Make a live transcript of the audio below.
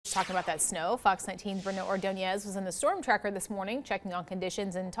Talking about that snow, Fox 19's Brenda Ordonez was in the storm tracker this morning, checking on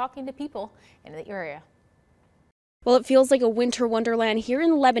conditions and talking to people in the area. Well, it feels like a winter wonderland here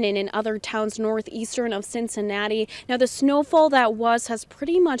in Lebanon and other towns northeastern of Cincinnati. Now, the snowfall that has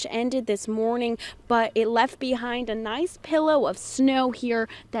pretty much ended this morning, but it left behind a nice pillow of snow here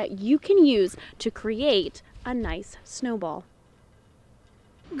that you can use to create a nice snowball.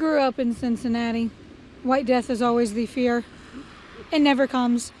 Grew up in Cincinnati. White death is always the fear. It never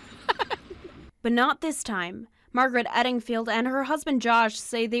comes. But not this time. Margaret Eddingfield and her husband Josh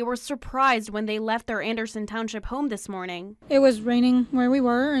say they were surprised when they left their Anderson Township home this morning. It was raining where we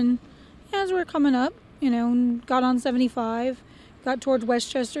were, and as we're coming up, got on 75, got towards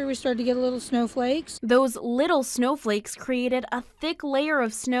Westchester, we started to get a little snowflakes. Those little snowflakes created a thick layer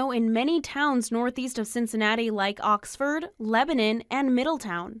of snow in many towns northeast of Cincinnati like Oxford, Lebanon, and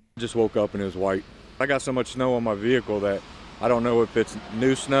Middletown. Just woke up and it was white. I got so much snow on my vehicle that I don't know if it's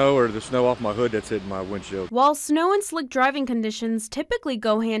new snow or the snow off my hood that's hitting my windshield. While snow and slick driving conditions typically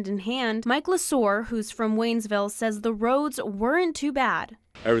go hand in hand, Mike Lesore, who's from Waynesville, says the roads weren't too bad.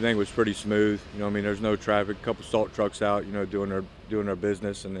 Everything was pretty smooth. There's no traffic. A couple salt trucks out, doing their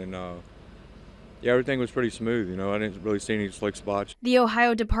business, and then yeah, everything was pretty smooth. I didn't really see any slick spots. The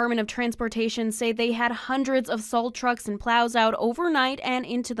Ohio Department of Transportation say they had hundreds of salt trucks and plows out overnight and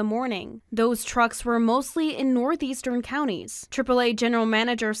into the morning. Those trucks were mostly in northeastern counties. AAA General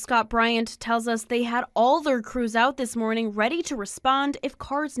Manager Scott Bryant tells us they had all their crews out this morning ready to respond if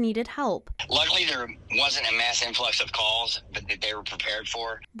cars needed help. Luckily, there wasn't a mass influx of calls that they were prepared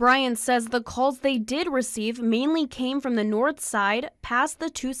for. Bryant says the calls they did receive mainly came from the north side past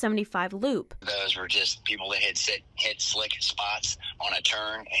the 275 loop. Those were just people that had hit slick spots on a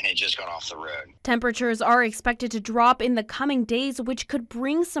turn and had just gone off the road. Temperatures are expected to drop in the coming days, which could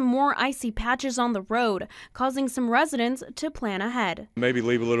bring some more icy patches on the road, causing some residents to plan ahead. Maybe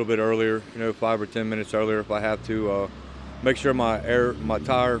leave a little bit earlier, 5 or 10 minutes earlier if I have to. Make sure my air in my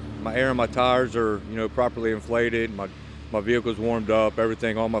tires are, properly inflated. My vehicle's warmed up.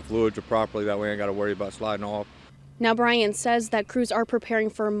 Everything, all my fluids are properly. That way I ain't got to worry about sliding off. Now, Brian says that crews are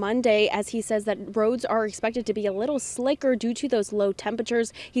preparing for Monday, as he says that roads are expected to be a little slicker due to those low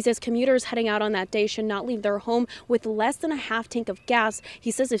temperatures. He says commuters heading out on that day should not leave their home with less than a half tank of gas.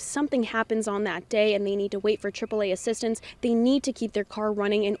 He says if something happens on that day and they need to wait for AAA assistance, they need to keep their car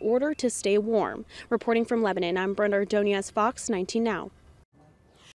running in order to stay warm. Reporting from Lebanon, I'm Brenda Ordonez, Fox 19 Now.